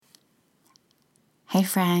Hey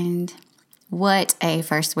friend, what a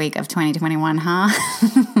first week of 2021, huh?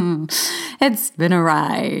 It's been a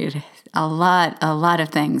ride. A lot of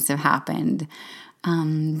things have happened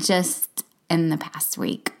just in the past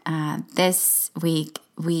week. This week,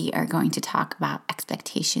 we are going to talk about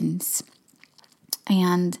expectations.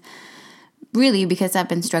 And really, because I've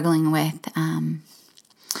been struggling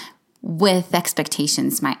with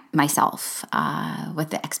expectations myself,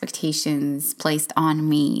 with the expectations placed on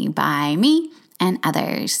me by me and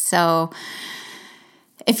others. So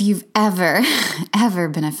if you've ever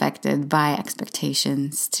been affected by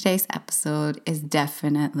expectations, today's episode is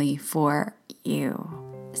definitely for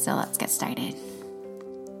you. So let's get started.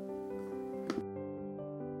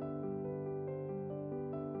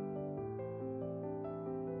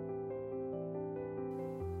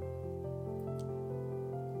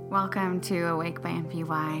 Welcome to Awake by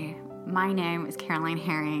MPY. My name is Caroline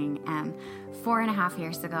Herring, and 4.5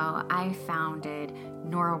 years ago, I founded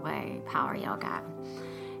Norway Power Yoga,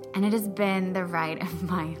 and it has been the ride of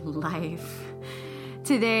my life.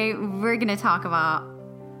 Today, we're going to talk about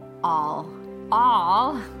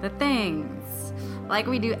all the things, like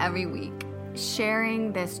we do every week,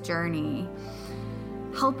 sharing this journey,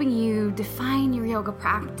 helping you define your yoga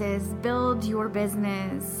practice, build your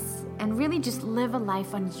business, and really just live a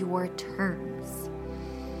life on your terms.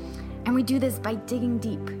 And we do this by digging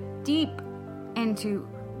deep into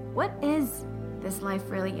what is this life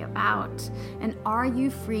really about? And are you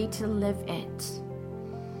free to live it?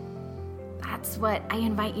 That's what I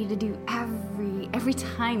invite you to do every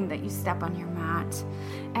time that you step on your mat,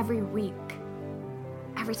 every week,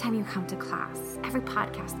 every time you come to class, every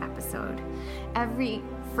podcast episode, every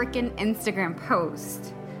freaking Instagram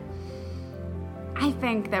post. I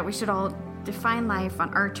think that we should all define life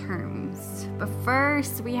on our terms. But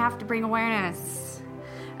first, we have to bring awareness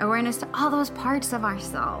to all those parts of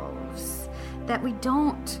ourselves that we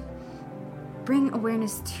don't bring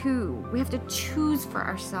awareness to. We have to choose for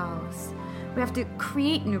ourselves. We have to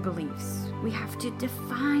create new beliefs. We have to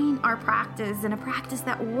define our practice in a practice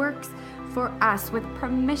that works for us with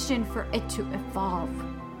permission for it to evolve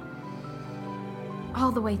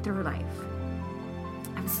all the way through life.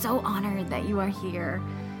 I'm so honored that you are here.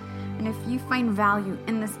 And if you find value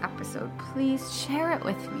in this episode, please share it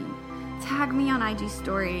with me. Tag me on IG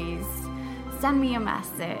stories. Send me a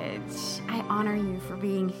message. I honor you for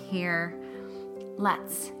being here.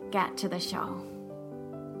 Let's get to the show.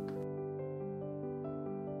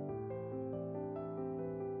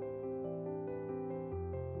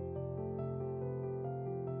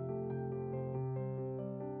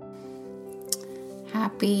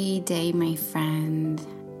 Happy day, my friend.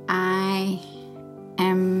 I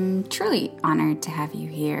am truly honored to have you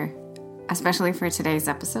here, especially for today's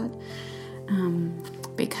episode,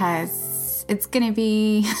 because it's going to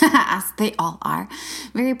be, as they all are,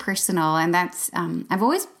 very personal. And that's, I've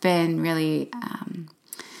always been really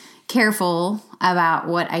careful about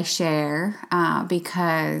what I share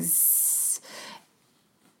because,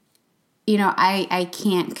 I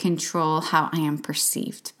can't control how I am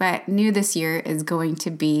perceived. But new this year is I'm going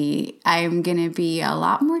to be a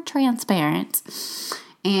lot more transparent,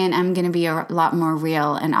 and I'm going to be a lot more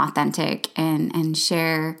real and authentic and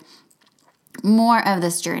share more of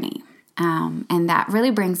this journey. And that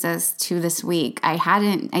really brings us to this week. I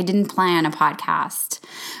didn't plan a podcast.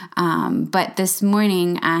 But this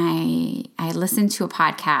morning I listened to a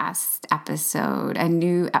podcast episode, a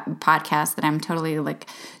new podcast that I'm totally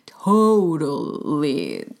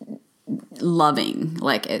loving.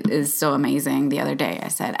 Like, it is so amazing. The other day I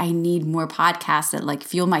said, I need more podcasts that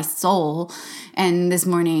fuel my soul. And this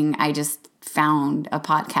morning I just found a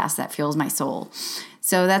podcast that fuels my soul.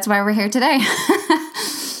 So that's why we're here today.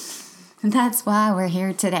 That's why we're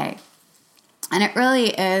here today. And it really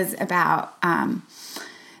is about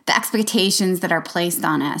the expectations that are placed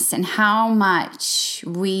on us and how much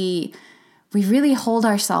we really hold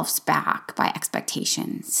ourselves back by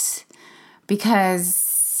expectations.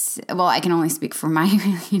 Because, I can only speak for my,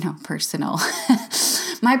 personal,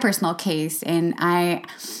 my personal case. And I'm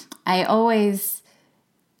always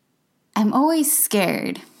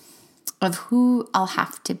scared of who I'll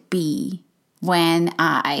have to be when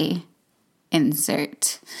I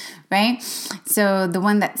insert, right? So the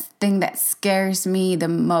thing that scares me the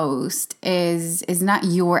most is not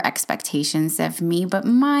your expectations of me, but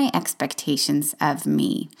my expectations of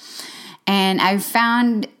me. And I've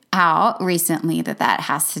found out recently that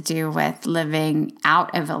has to do with living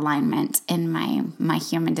out of alignment in my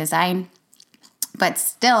human design. But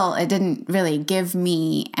still, it didn't really give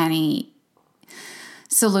me any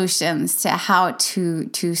solutions to how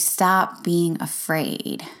to stop being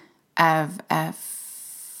afraid of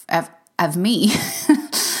of me,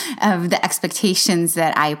 of the expectations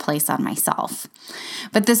that I place on myself.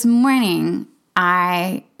 But this morning,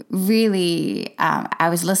 I really, I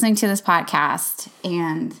was listening to this podcast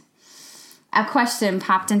and a question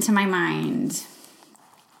popped into my mind.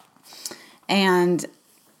 And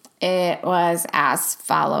it was as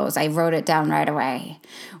follows. I wrote it down right away.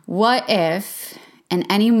 What if in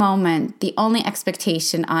any moment, the only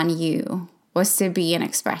expectation on you was to be an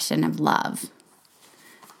expression of love?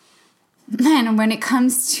 And when it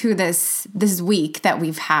comes to this week that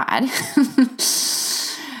we've had,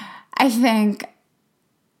 I think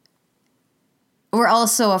we're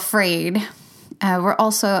also afraid. We're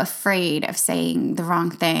also afraid of saying the wrong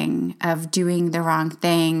thing, of doing the wrong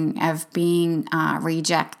thing, of being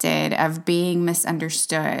rejected, of being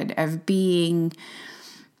misunderstood, of being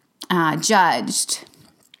judged.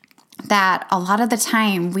 That a lot of the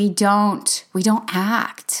time we don't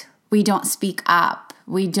act, we don't speak up,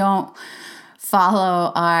 we don't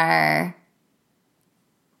follow our,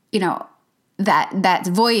 that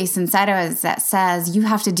voice inside of us that says you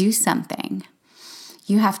have to do something.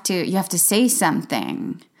 You have to say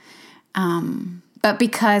something. But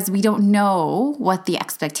because we don't know what the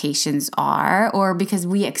expectations are, or because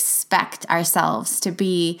we expect ourselves to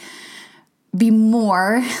be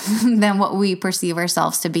more than what we perceive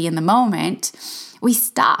ourselves to be in the moment, we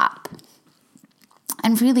stop.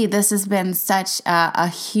 And really, this has been such a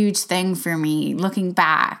huge thing for me. Looking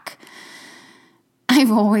back,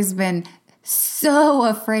 I've always been so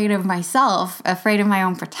afraid of myself, afraid of my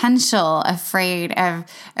own potential, afraid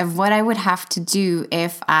of what I would have to do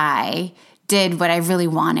if I did what I really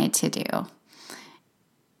wanted to do.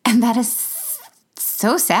 And that is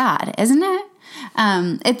so sad, isn't it?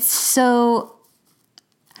 It's so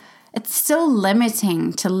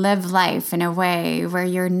limiting to live life in a way where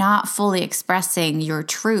you're not fully expressing your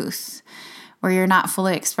truth, where you're not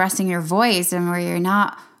fully expressing your voice, and where you're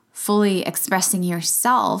not fully expressing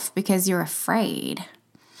yourself because you're afraid.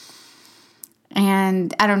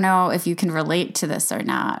 And I don't know if you can relate to this or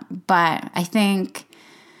not, but I think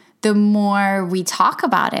the more we talk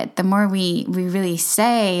about it, the more we really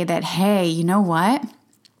say that, hey, you know what?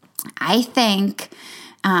 I think,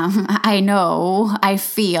 I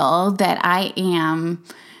feel that I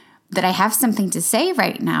have something to say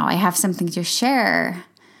right now. I have something to share.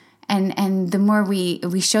 And the more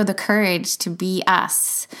we show the courage to be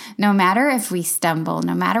us, no matter if we stumble,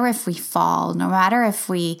 no matter if we fall, no matter if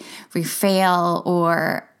we fail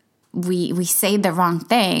or we say the wrong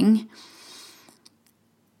thing,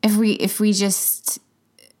 if we just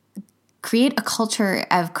create a culture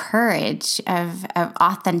of courage, of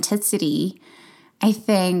authenticity, I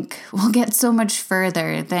think we'll get so much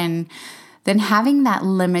further than having that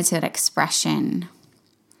limited expression.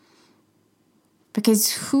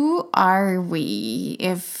 Because who are we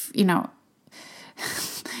if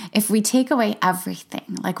we take away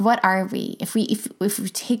everything? Like, what are we? If we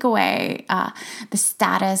take away the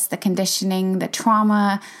status, the conditioning, the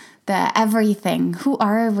trauma, the everything, who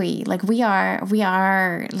are we? Like, we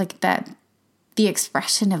are like the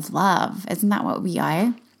expression of love. Isn't that what we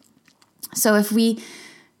are? So if we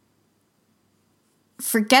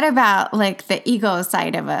forget about like the ego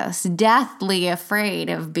side of us, deathly afraid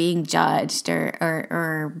of being judged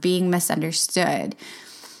or being misunderstood,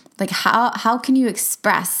 like how can you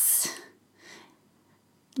express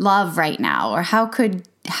love right now? Or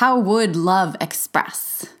how would love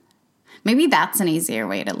express? Maybe that's an easier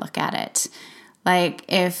way to look at it. Like,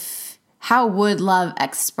 how would love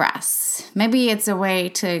express? Maybe it's a way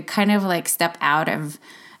to kind of like step out of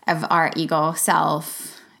our ego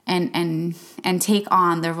self and take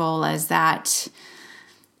on the role as that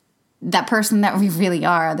person that we really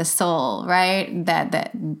are, the soul, right?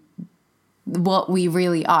 That what we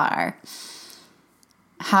really are.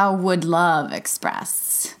 How would love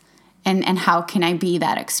express? And how can I be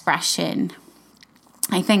that expression?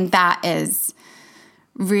 I think that is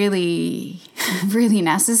really, really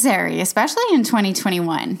necessary, especially in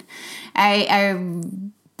 2021.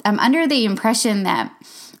 I'm under the impression that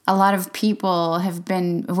a lot of people have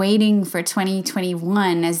been waiting for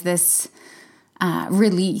 2021 as this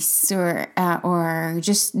release or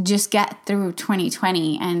just get through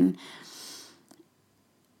 2020,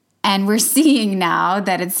 and we're seeing now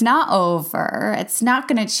that it's not over. It's not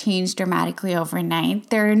going to change dramatically overnight.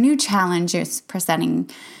 There are new challenges presenting,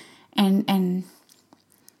 and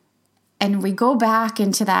we go back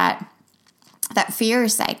into that fear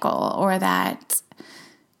cycle or that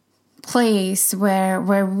place where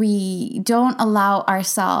we don't allow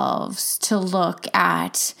ourselves to look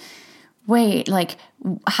at wait, like,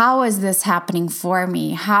 how is this happening for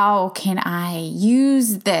me? How can I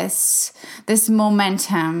use this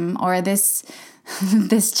momentum or this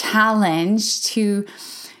this challenge to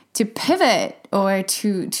pivot or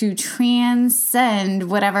to transcend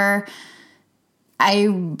whatever I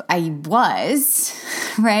was,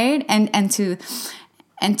 right? And to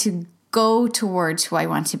go towards who I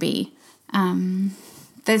want to be.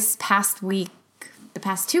 This past week, the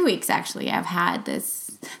past 2 weeks actually, I've had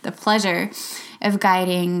the pleasure of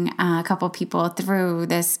guiding a couple people through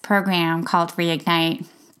this program called Reignite.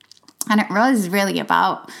 And it was really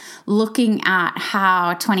about looking at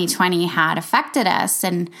how 2020 had affected us.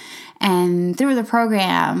 And through the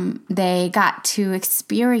program, they got to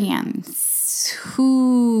experience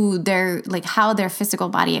how their physical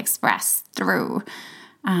body expressed through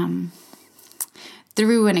an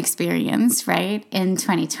experience, right, in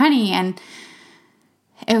 2020. And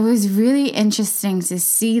it was really interesting to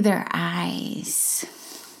see their eyes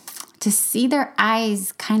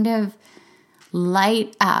kind of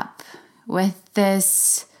light up with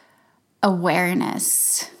this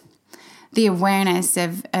awareness, the awareness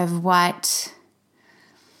of what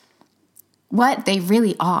they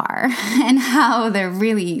really are and how they're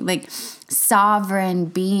really like sovereign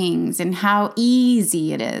beings, and how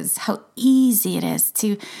easy it is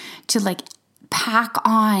to like pack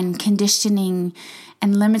on conditioning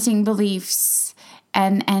and limiting beliefs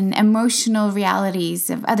and emotional realities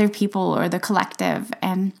of other people or the collective.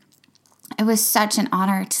 And it was such an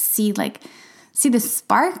honor to see the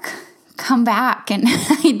spark come back. And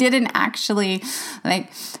I didn't actually, like,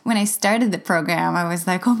 when I started the program, I was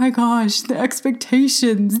like, oh my gosh, the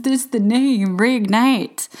expectations, the name,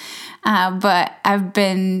 Reignite. But I've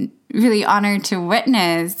been really honored to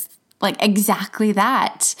witness like exactly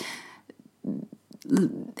that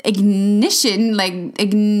ignition,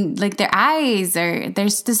 like their eyes, or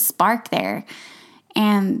there's this spark there.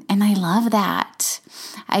 And I love that.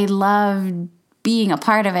 I love being a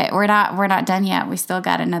part of it. We're not done yet. We still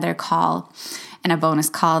got another call and a bonus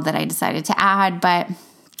call that I decided to add, but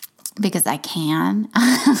because I can.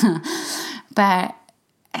 But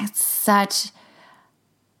it's such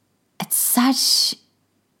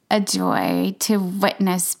a joy to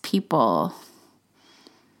witness people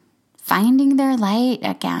finding their light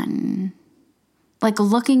again. Like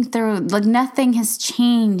looking through, like nothing has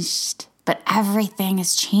changed, but everything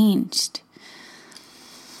has changed.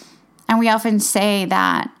 And we often say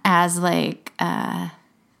that as like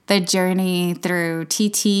the journey through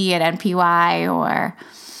TT at NPY,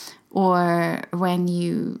 or when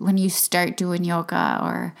you start doing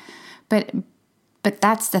yoga, but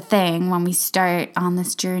that's the thing, when we start on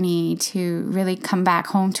this journey to really come back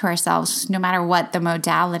home to ourselves, no matter what the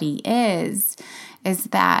modality is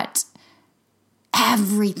that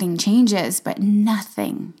everything changes, but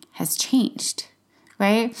nothing has changed,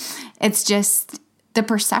 right? It's just the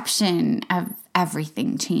perception of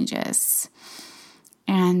everything changes.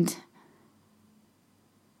 And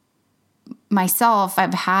myself,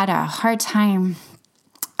 I've had a hard time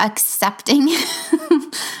accepting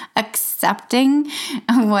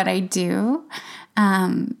what I do,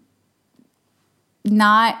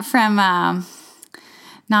 not from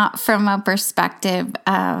a perspective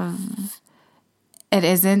of it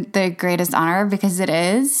isn't the greatest honor, because it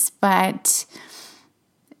is, but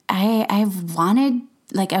I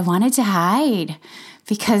wanted to hide,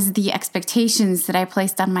 because the expectations that I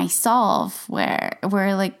placed on myself were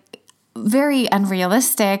like very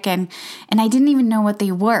unrealistic, and I didn't even know what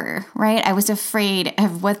they were, right? I was afraid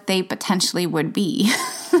of what they potentially would be.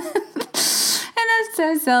 And that's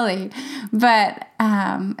so silly, but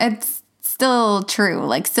it's still true.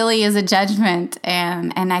 Like, silly is a judgment,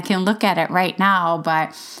 and I can look at it right now,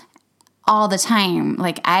 but all the time,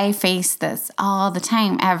 like I face this all the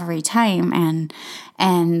time, every time,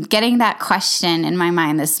 and getting that question in my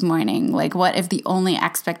mind this morning, like, what if the only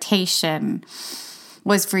expectation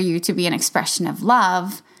was for you to be an expression of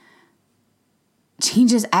love,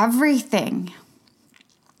 changes everything.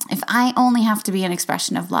 If I only have to be an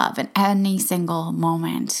expression of love in any single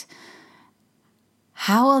moment,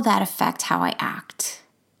 how will that affect how I act?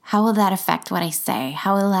 How will that affect what I say?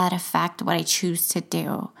 How will that affect what I choose to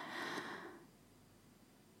do?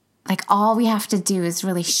 Like, all we have to do is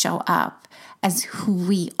really show up as who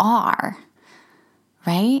we are,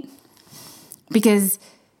 right? Because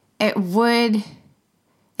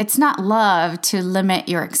it's not love to limit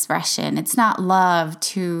your expression. It's not love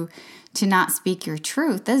to not speak your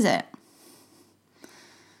truth, is it?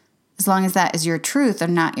 As long as that is your truth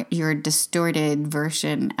and not your distorted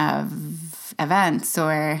version of events,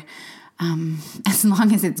 or as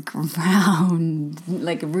long as it's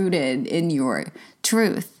rooted in your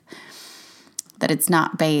truth. that it's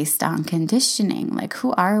not based on conditioning. Like,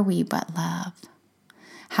 who are we but love?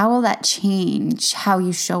 How will that change how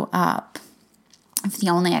you show up if the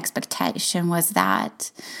only expectation was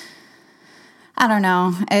that? I don't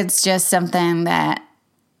know. It's just something that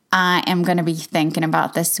I am going to be thinking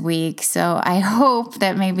about this week. So I hope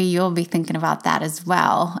that maybe you'll be thinking about that as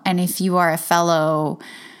well. And if you are a fellow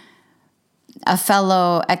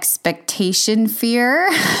expectation fear,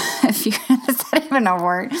 if you is that even a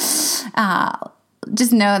word?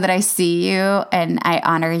 Just know that I see you and I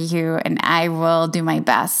honor you, and I will do my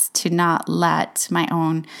best to not let my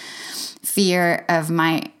own fear of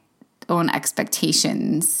my own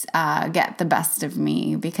expectations get the best of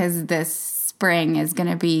me, because this spring is going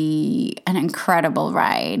to be an incredible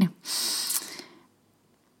ride.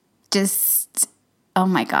 Just, oh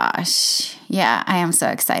my gosh. Yeah, I am so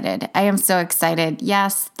excited.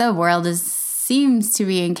 Yes, the world seems to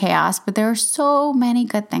be in chaos, but there are so many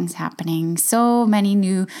good things happening, so many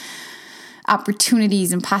new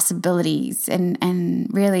opportunities and possibilities, and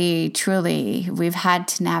really, truly, we've had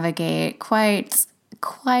to navigate quite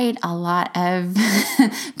a lot of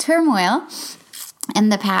turmoil in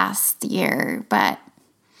the past year, but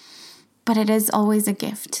it is always a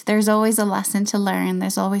gift. There's always a lesson to learn.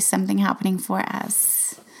 There's always something happening for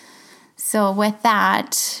us. So with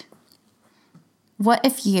that, what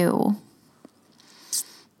if you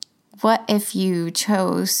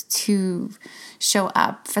chose to show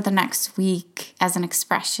up for the next week as an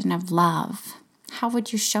expression of love? How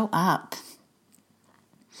would you show up?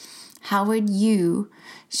 How would you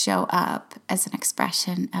show up as an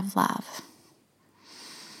expression of love?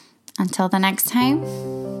 Until the next time,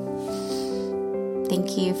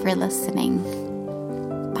 thank you for listening.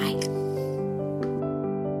 Bye.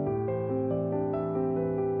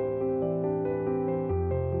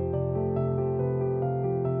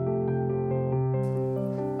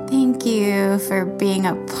 Thank you for being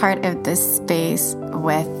a part of this space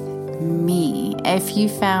with me. If you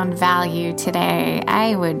found value today,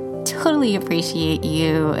 I would totally appreciate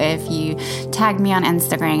you if you tagged me on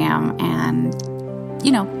Instagram and,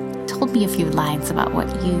 told me a few lines about what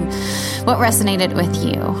resonated with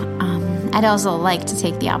you. I'd also like to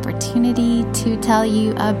take the opportunity to tell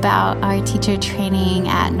you about our teacher training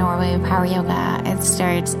at Norway Power Yoga. It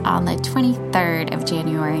starts on the 23rd of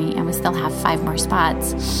January, and we still have 5 more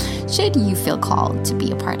spots, should you feel called to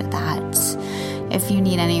be a part of that. If you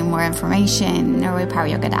need any more information,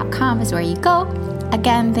 norwaypoweryoga.com is where you go.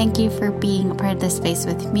 Again, thank you for being a part of this space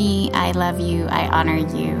with me. I love you. I honor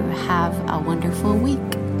you. Have a wonderful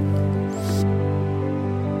week.